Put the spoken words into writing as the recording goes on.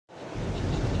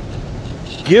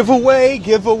Giveaway.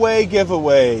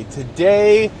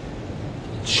 Today,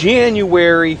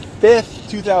 January 5th,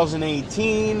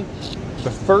 2018,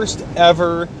 the first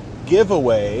ever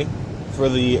giveaway for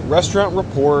the Restaurant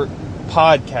Report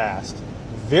podcast.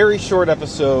 Very short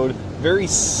episode, very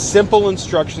simple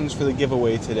instructions for the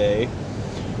giveaway today.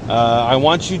 I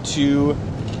want you to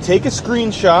take a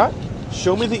screenshot,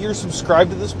 show me that you're subscribed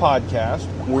to this podcast,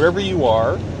 wherever you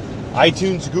are,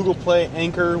 iTunes, Google Play,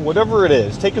 Anchor, whatever it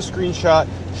is. Take a screenshot,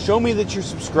 show me that you're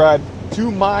subscribed to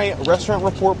my Restaurant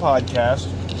Report podcast,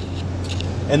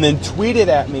 and then tweet it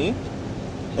at me,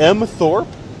 mthorpxxi.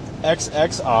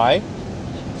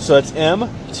 So that's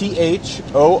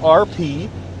mthorpxxi.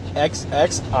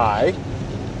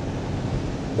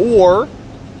 Or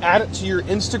add it to your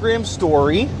Instagram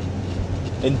story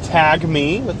and tag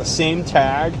me with the same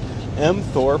tag,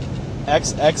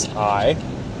 mthorpxxi.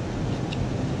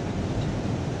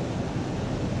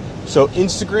 So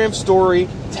Instagram story,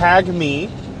 tag me,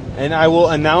 and I will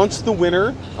announce the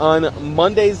winner on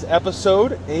Monday's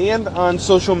episode and on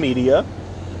social media,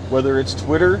 whether it's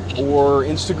Twitter or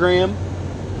Instagram.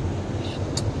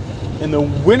 And the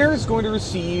winner is going to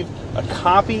receive a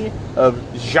copy of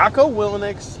Jocko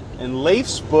Willinik's and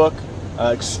Leif's book,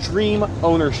 Extreme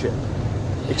Ownership.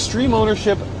 Extreme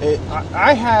Ownership,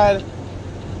 I had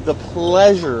the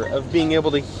pleasure of being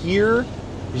able to hear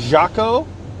Jocko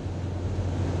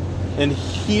and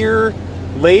hear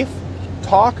Leif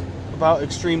talk about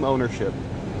extreme ownership.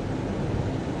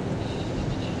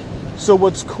 So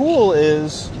what's cool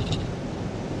is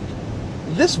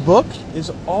this book is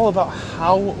all about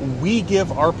how we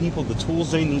give our people the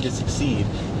tools they need to succeed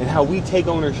and how we take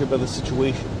ownership of the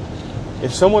situation.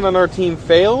 If someone on our team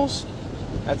fails,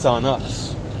 that's on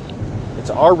us. It's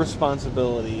our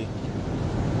responsibility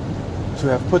to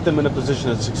have put them in a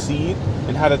position to succeed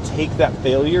and how to take that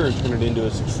failure and turn it into a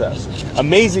success.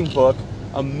 Amazing book,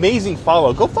 amazing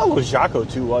follow. Go follow Jocko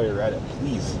too while you're at it,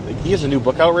 please. He has a new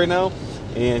book out right now,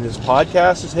 and his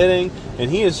podcast is hitting,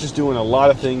 and he is just doing a lot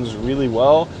of things really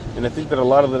well, and I think that a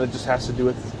lot of that just has to do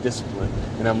with discipline,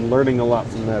 and I'm learning a lot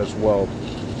from that as well.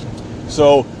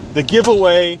 So the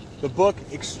giveaway, the book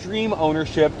Extreme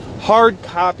Ownership, hard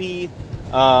copy.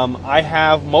 I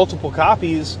have multiple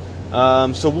copies,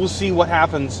 so we'll see what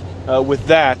happens with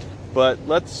that. But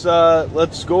let's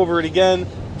go over it again.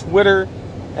 Twitter,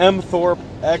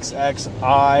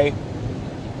 mthorpxxi.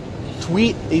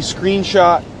 Tweet a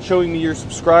screenshot showing me you're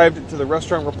subscribed to the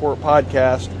Restaurant Report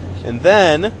podcast. And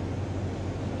then,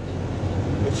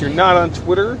 if you're not on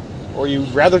Twitter, or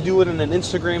you'd rather do it in an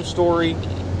Instagram story,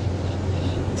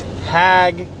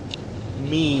 tag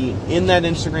me in that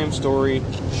Instagram story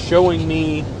showing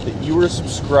me that you are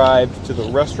subscribed to the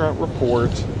Restaurant Report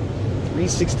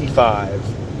 365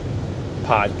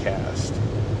 podcast.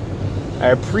 I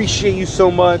appreciate you so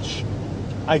much.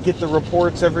 I get the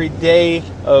reports every day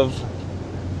of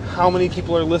how many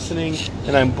people are listening,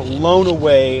 and I'm blown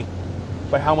away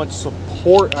by how much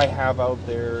support I have out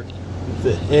there.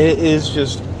 It is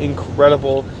just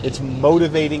incredible. It's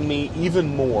motivating me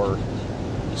even more.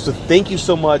 So thank you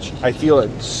so much. I feel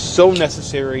it's so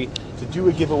necessary to do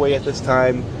a giveaway at this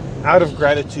time out of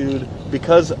gratitude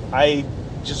because I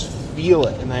just feel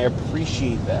it and I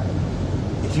appreciate that.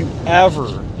 If you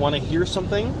ever want to hear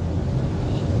something,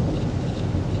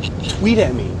 tweet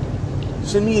at me.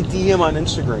 Send me a DM on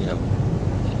Instagram.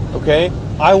 Okay?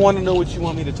 I want to know what you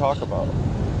want me to talk about.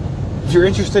 If you're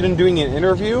interested in doing an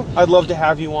interview, I'd love to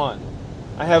have you on.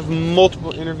 I have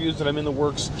multiple interviews that I'm in the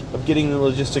works of getting the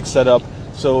logistics set up.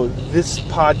 So this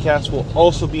podcast will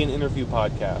also be an interview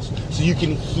podcast. So you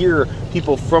can hear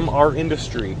people from our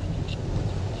industry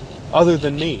other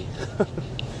than me.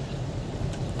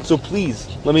 So please,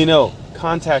 let me know.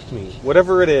 Contact me.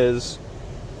 Whatever it is,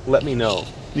 let me know.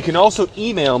 You can also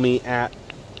email me at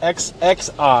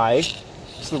xxi,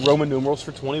 it's the Roman numerals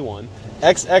for 21,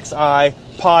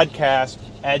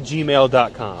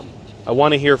 xxipodcast@gmail.com. I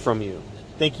want to hear from you.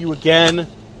 Thank you again.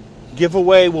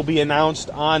 Giveaway will be announced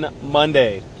on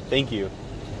Monday. Thank you.